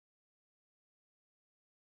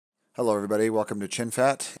Hello everybody, welcome to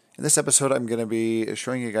ChinFat. In this episode I'm going to be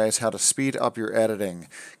showing you guys how to speed up your editing,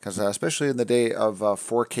 because especially in the day of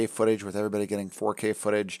 4K footage, with everybody getting 4K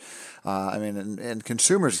footage, and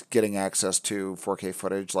consumers getting access to 4K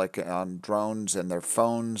footage like on drones and their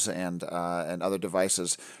phones and other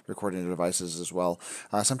devices, recording devices as well.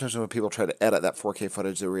 Sometimes when people try to edit that 4K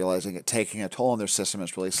footage, they're realizing it taking a toll on their system.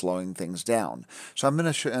 It's really slowing things down. So I'm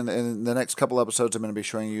going to in the next couple episodes, I'm going to be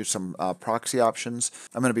showing you some proxy options.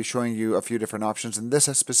 I'm going to be showing you a few different options. In this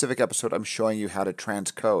specific episode, I'm showing you how to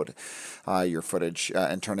transcode your footage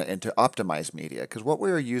and turn it into optimized media. Because what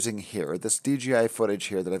we're using here, this DJI footage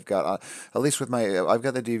here that I've got, at least with my, I've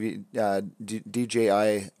got the DJI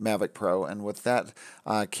Mavic Pro, and with that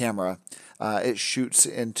camera, it shoots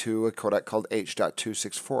into a codec called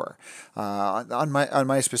H.264. On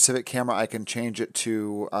my specific camera, I can change it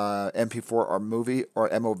to MP4 or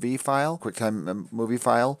MOV file, QuickTime movie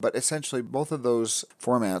file. But essentially, both of those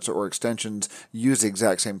formats or extensions use the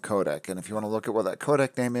exact same codec. And if you want to look at what that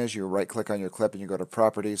codec name is, you right-click on your clip and you go to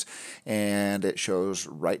Properties, and it shows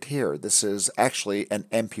right here. This is actually an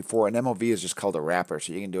MP4. An MOV is just called a wrapper,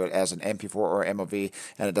 so you can do it as an MP4 or MOV,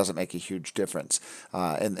 and it doesn't make a huge difference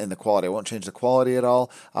in the quality. It won't change the quality at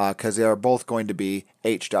all because they are both going to be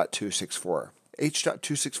H.264.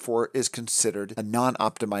 H.264 is considered a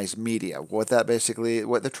non-optimized media. What they're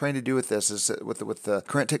trying to do with this is with the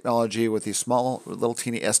current technology, with these small little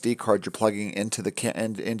teeny SD cards you're plugging into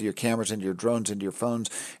into your cameras, into your drones, into your phones,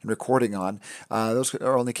 and recording on, those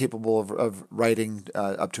are only capable of writing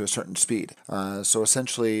up to a certain speed. So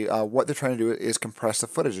essentially, what they're trying to do is compress the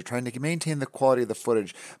footage. They're trying to maintain the quality of the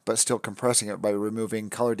footage, but still compressing it by removing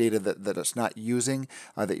color data that it's not using,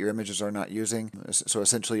 that your images are not using. So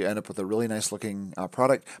essentially, you end up with a really nice looking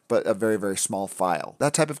product, but a very, very small file.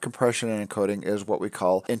 That type of compression and encoding is what we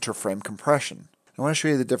call interframe compression. I want to show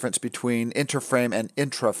you the difference between interframe and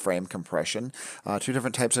intraframe compression, two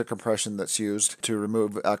different types of compression that's used to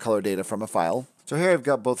remove color data from a file. So here I've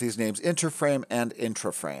got both these names, interframe and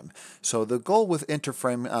intraframe. So the goal with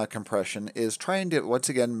interframe compression is trying to, once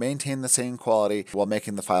again, maintain the same quality while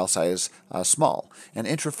making the file size small. And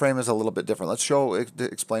intraframe is a little bit different. Let's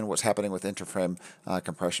explain what's happening with interframe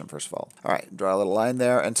compression first of all. All right, draw a little line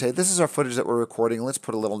there and say this is our footage that we're recording. Let's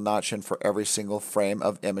put a little notch in for every single frame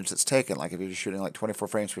of image that's taken. Like if you're shooting like 24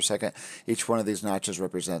 frames per second, each one of these notches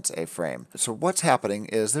represents a frame. So what's happening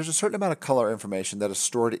is there's a certain amount of color information that is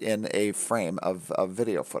stored in a frame of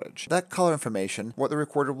video footage. That color information, what the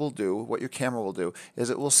recorder will do, what your camera will do, is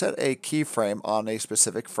it will set a keyframe on a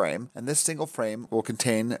specific frame, and this single frame will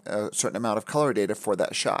contain a certain amount of color data for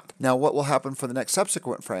that shot. Now, what will happen for the next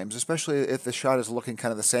subsequent frames, especially if the shot is looking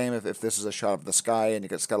kind of the same, if this is a shot of the sky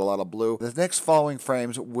and it's got a lot of blue, the next following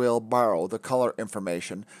frames will borrow the color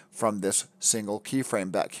information from this single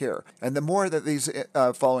keyframe back here. And the more that these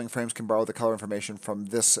following frames can borrow the color information from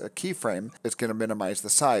this keyframe, it's going to minimize the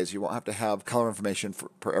size. You won't have to have color information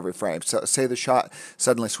for every frame. So say the shot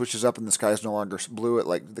suddenly switches up and the sky is no longer blue, it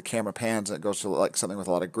like the camera pans and it goes to like something with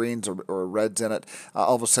a lot of greens or reds in it.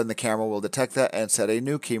 All of a sudden the camera will detect that and set a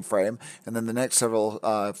new keyframe, and then the next several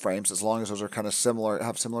frames, as long as those are kind of similar,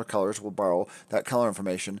 have similar colors, will borrow that color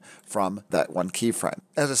information from that one keyframe.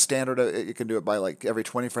 As a standard, you can do it by like every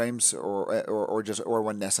 20 frames or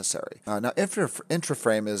when necessary. Now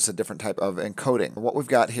intraframe is a different type of encoding. What we've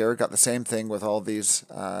got here, got the same thing with all these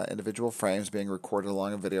individual frames being recorded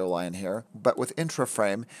along a video line here, but with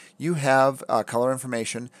intraframe you have color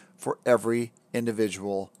information for every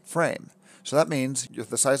individual frame. So that means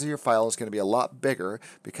the size of your file is going to be a lot bigger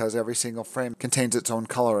because every single frame contains its own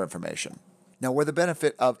color information. Now, where the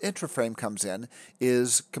benefit of intraframe comes in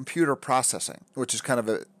is computer processing, which is kind of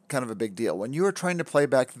a big deal. When you are trying to play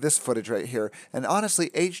back this footage right here, and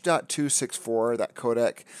honestly, H.264, that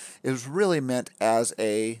codec, is really meant as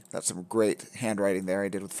that's some great handwriting there I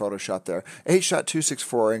did with Photoshop there.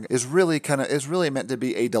 H.264 is really meant to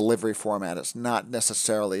be a delivery format. It's not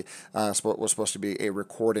necessarily was supposed to be a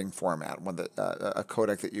recording format, a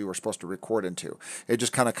codec that you were supposed to record into. It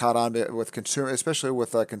just kind of caught on with especially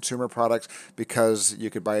with consumer products, because you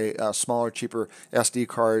could buy smaller, cheaper SD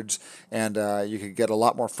cards, and you could get a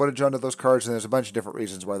lot more footage onto those cards, and there's a bunch of different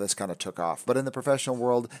reasons why this kind of took off. But in the professional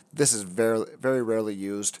world, this is very, very rarely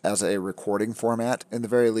used as a recording format. In the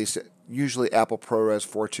very least, usually Apple ProRes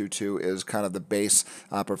 422 is kind of the base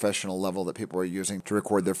professional level that people are using to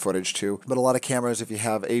record their footage to. But a lot of cameras, if you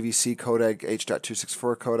have AVC codec,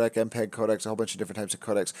 H.264 codec, MPEG codecs, a whole bunch of different types of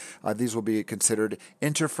codecs, these will be considered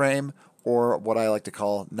interframe, or what I like to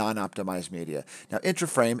call non-optimized media. Now,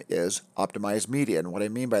 interframe is optimized media, and what I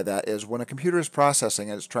mean by that is when a computer is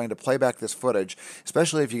processing and it's trying to play back this footage,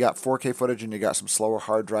 especially if you got 4K footage and you got some slower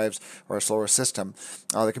hard drives or a slower system,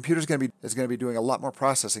 the computer is going to be doing a lot more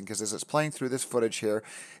processing, because as it's playing through this footage here,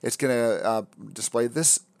 it's going to display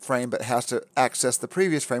this frame, but has to access the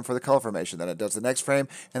previous frame for the color formation. Then it does the next frame,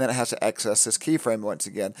 and then it has to access this keyframe once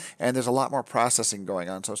again. And there's a lot more processing going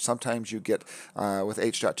on. So sometimes you get, with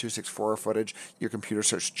H.264 footage, your computer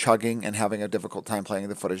starts chugging and having a difficult time playing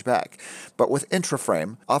the footage back. But with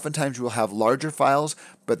intraframe, oftentimes you will have larger files,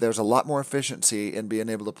 but there's a lot more efficiency in being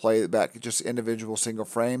able to play back just individual single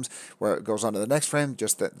frames, where it goes on to the next frame,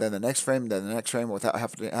 then the next frame, then the next frame, without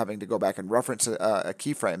having to go back and reference a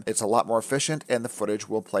keyframe. It's a lot more efficient, and the footage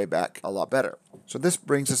will play back a lot better. So this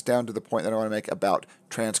brings us down to the point that I want to make about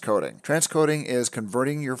transcoding. Transcoding is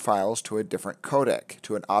converting your files to a different codec,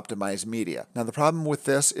 to an optimized media. Now the problem with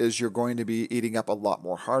this is you're going to be eating up a lot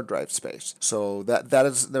more hard drive space. So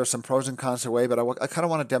there's some pros and cons to the way, but I kind of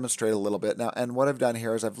want to demonstrate a little bit now. And what I've done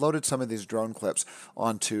here is I've loaded some of these drone clips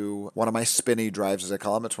onto one of my spinny drives, as I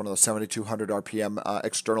call them. It's one of those 7200 RPM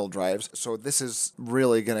external drives. So this is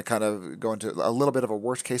really going to kind of go into a little bit of a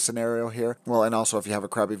worst case scenario here. Well, and also if you have a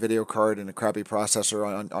crappy video card and a crappy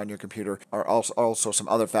processor on your computer, are also some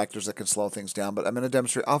other factors that can slow things down. But I'm going to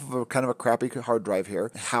demonstrate off of a kind of a crappy hard drive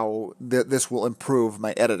here how this will improve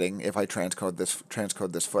my editing if I transcode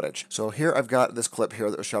this footage. So here I've got this clip here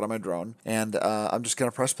that was shot on my drone, and I'm just going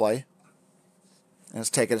to press play. And it's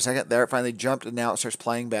taken a second. There, it finally jumped, and now it starts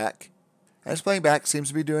playing back. And it's playing back, seems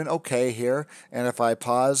to be doing okay here. And if I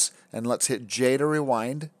pause, and let's hit J to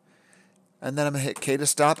rewind, and then I'm going to hit K to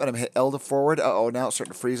stop, and I'm going to hit L to forward. Uh-oh, now it's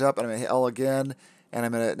starting to freeze up, and I'm going to hit L again, and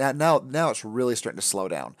I'm going to, now it's really starting to slow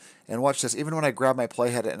down. And watch this, even when I grab my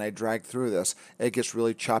playhead and I drag through this, it gets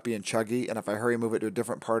really choppy and chuggy, and if I hurry move it to a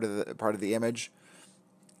different part of the image,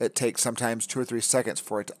 it takes sometimes 2 or 3 seconds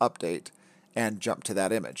for it to update and jump to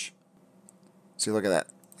that image. See, look at that.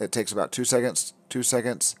 It takes about 2 seconds, 2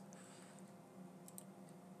 seconds.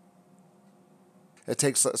 It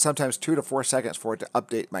takes sometimes 2 to 4 seconds for it to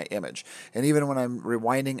update my image. And even when I'm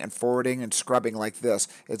rewinding and forwarding and scrubbing like this,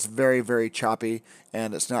 it's very, very choppy,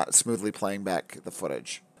 and it's not smoothly playing back the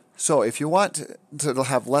footage. So if you want to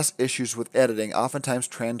have less issues with editing, oftentimes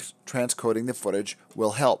transcoding the footage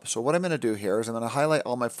will help. So what I'm going to do here is I'm going to highlight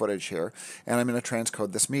all my footage here, and I'm going to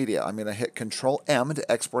transcode this media. I'm going to hit Control-M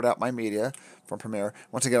to export out my media from Premiere.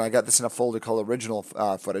 Once again, I got this in a folder called Original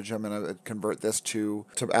Footage. I'm going to convert this to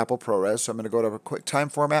Apple ProRes. So I'm going to go to a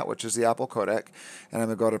QuickTime format, which is the Apple codec, and I'm going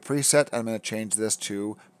to go to Preset, and I'm going to change this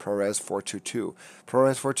to ProRes 422.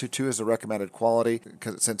 ProRes 422 is the recommended quality,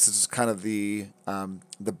 since this is kind of the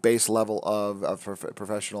base level of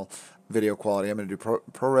professional video quality. I'm going to do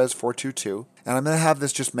ProRes 422, and I'm going to have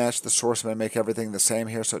this just match the source. I'm going to make everything the same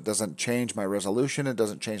here, so it doesn't change my resolution, it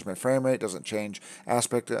doesn't change my frame rate, doesn't change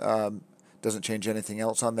aspect, doesn't change anything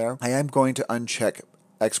else on there. I am going to uncheck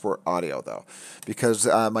export audio though, because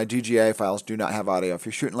my DGI files do not have audio. If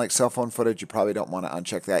you're shooting like cell phone footage, you probably don't want to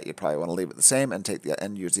uncheck that. You probably want to leave it the same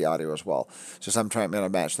and use the audio as well. Just I'm trying to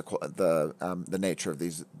match the nature of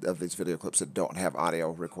these video clips that don't have audio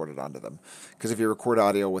recorded onto them. Because if you record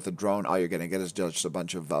audio with a drone, all you're going to get is just a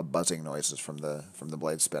bunch of buzzing noises from the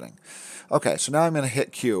blade spinning. Okay, so now I'm going to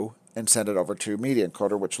hit Q and send it over to Media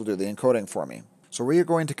Encoder, which will do the encoding for me. So we are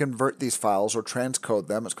going to convert these files, or transcode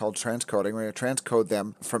them. It's called transcoding. We're going to transcode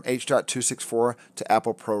them from H.264 to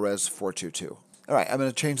Apple ProRes 422. All right, I'm going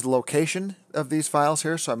to change the location of these files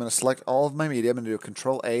here. So I'm going to select all of my media. I'm going to do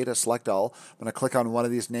Control-A to select all. I'm going to click on one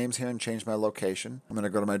of these names here and change my location. I'm going to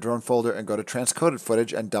go to my drone folder and go to transcoded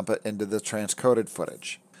footage and dump it into the transcoded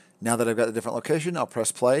footage. Now that I've got a different location, I'll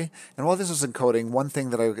press play. And while this is encoding, one thing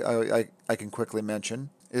that I can quickly mention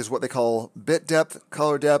is what they call bit depth,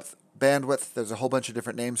 color depth, bandwidth. There's a whole bunch of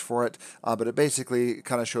different names for it, but it basically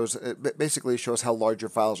shows how large your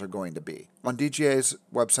files are going to be. On DJI's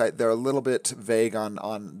website, they're a little bit vague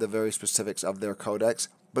on the very specifics of their codecs,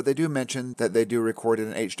 but they do mention that they do record in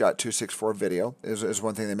an H.264 video, is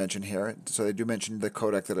one thing they mention here. So they do mention the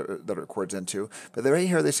codec that it records into. But right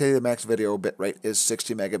here they say the max video bit rate is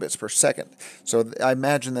 60 megabits per second. So I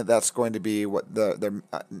imagine that that's going to be what their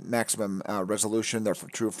maximum resolution, their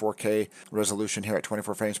true 4K resolution here at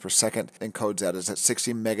 24 frames per second encodes at, is at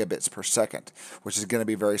 60 megabits per second, which is going to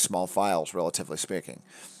be very small files, relatively speaking.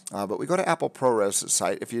 But we go to Apple ProRes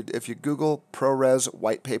site. If you Google ProRes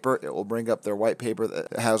white paper, it will bring up their white paper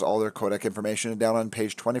that has all their codec information. And down on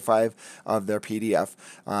page 25 of their PDF,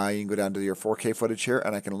 you can go down to your 4K footage here,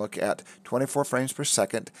 and I can look at 24 frames per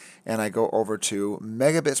second, and I go over to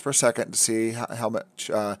megabits per second to see how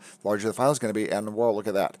much larger the file is going to be, and whoa, look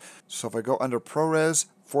at that. So if I go under ProRes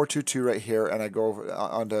 422 right here, and I go over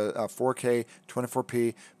onto 4K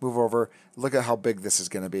 24p, move over, look at how big this is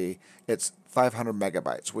going to be. It's 500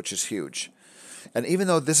 megabytes, which is huge. And even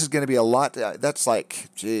though this is going to be a lot, that's like,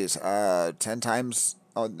 geez, 10 times,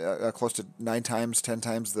 close to 9 times, 10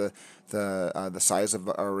 times the size of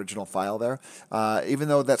our original file there. Even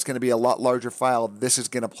though that's going to be a lot larger file, this is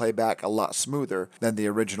going to play back a lot smoother than the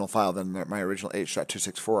original file, than my original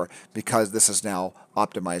H.264, because this is now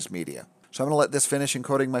optimized media. So I'm going to let this finish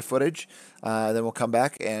encoding my footage, then we'll come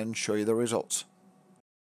back and show you the results.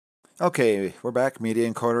 Okay, we're back.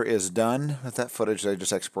 Media encoder is done with that footage that I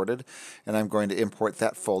just exported, and I'm going to import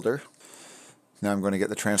that folder. Now I'm going to get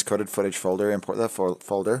the transcoded footage folder, import that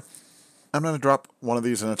folder. I'm going to drop one of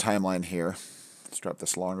these in a timeline here. Let's drop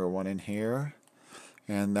this longer one in here.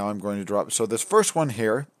 And now I'm going to drop, so this first one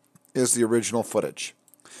here is the original footage.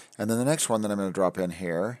 And then the next one that I'm going to drop in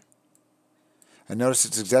here, and notice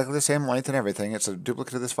it's exactly the same length and everything. It's a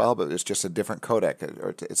duplicate of this file, but it's just a different codec,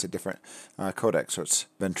 or it's a different codec, so it's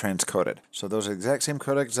been transcoded. So those are the exact same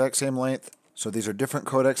codec, exact same length. So these are different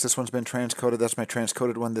codecs. This one's been transcoded. That's my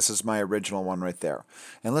transcoded one. This is my original one right there.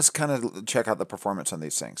 And let's kind of check out the performance on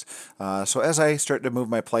these things. So as I start to move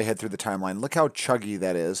my playhead through the timeline, look how chuggy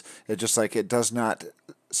that is. It just like, it does not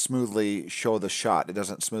smoothly show the shot. It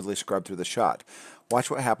doesn't smoothly scrub through the shot. Watch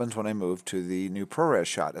what happens when I move to the new ProRes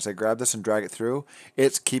shot. As I grab this and drag it through,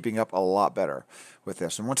 it's keeping up a lot better with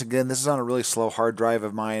this. And once again, this is on a really slow hard drive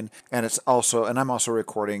of mine, and it's also, and I'm also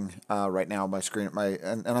recording right now my screen,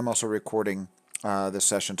 and I'm also recording this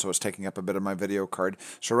session, so it's taking up a bit of my video card.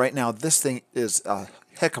 So right now, this thing is a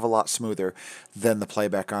heck of a lot smoother than the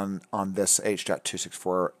playback on this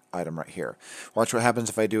H.264 item right here. Watch what happens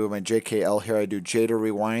if I do my JKL here. I do J to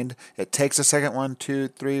rewind. It takes a second. 1, 2,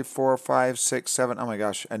 3, 4, 5, 6, 7. Oh my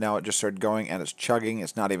gosh. And now it just started going, and it's chugging.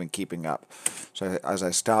 It's not even keeping up. So as I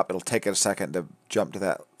stop, it'll take it a second to jump to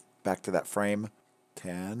that, back to that frame.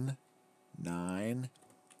 10, 9,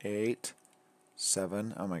 8,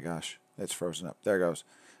 7. Oh my gosh. It's frozen up. There it goes.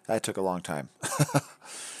 That took a long time.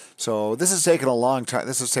 So this has taken a long time.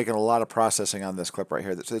 This has taken a lot of processing on this clip right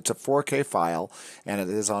here. It's a 4K file, and it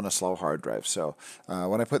is on a slow hard drive. So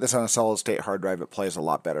when I put this on a solid state hard drive, it plays a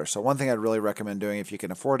lot better. So one thing I'd really recommend doing, if you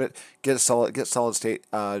can afford it, get solid state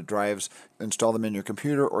drives, install them in your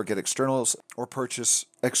computer, or get externals, or purchase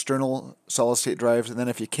external solid state drives. And then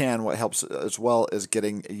if you can, what helps as well is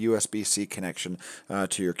getting a USB-C connection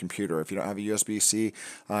to your computer. If you don't have a USB-C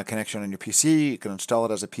connection on your PC, you can install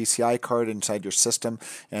it as a PCI card inside your system,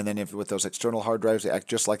 and then with those external hard drives, they act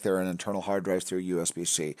just like they're an internal hard drive through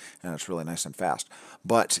USB-C, and it's really nice and fast.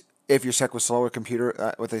 But if you're stuck with a slower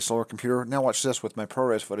computer, now watch this with my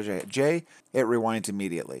ProRes footage. I hit J, it rewinds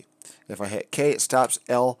immediately. If I hit K, it stops.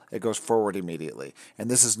 L, it goes forward immediately.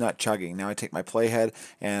 And this is not chugging. Now I take my playhead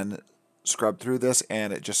and scrub through this,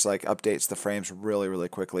 and it just like updates the frames really, really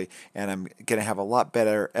quickly. And I'm going to have a lot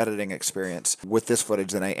better editing experience with this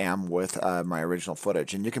footage than I am with my original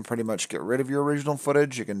footage. And you can pretty much get rid of your original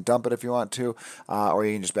footage. You can dump it if you want to, or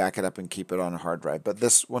you can just back it up and keep it on a hard drive. But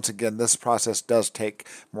this, once again, this process does take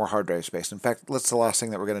more hard drive space. In fact, that's the last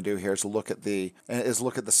thing that we're going to do here is look at the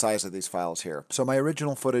size of these files here. So my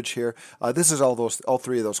original footage here, this is all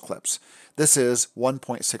 3 of those clips. This is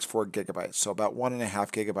 1.64 gigabytes, so about 1.5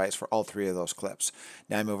 gigabytes for all 3 of those clips.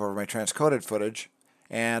 Now I move over my transcoded footage,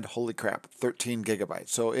 and holy crap, 13 gigabytes.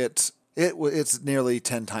 So it's nearly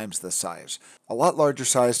 10 times this size. A lot larger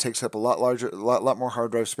size, takes up a lot more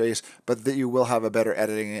hard drive space, but that you will have a better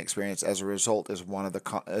editing experience as a result is one of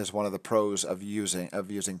the pros of using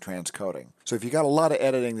transcoding. So if you got a lot of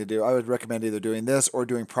editing to do, I would recommend either doing this or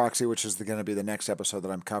doing proxy, which is going to be the next episode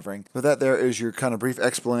that I'm covering. But that there is your kind of brief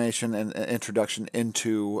explanation and introduction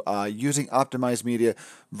into using optimized media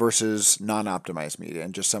versus non-optimized media,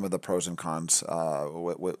 and just some of the pros and cons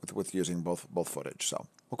with using both footage. So,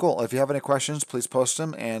 well, cool. If you have any questions, please post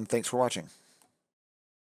them, and thanks for watching.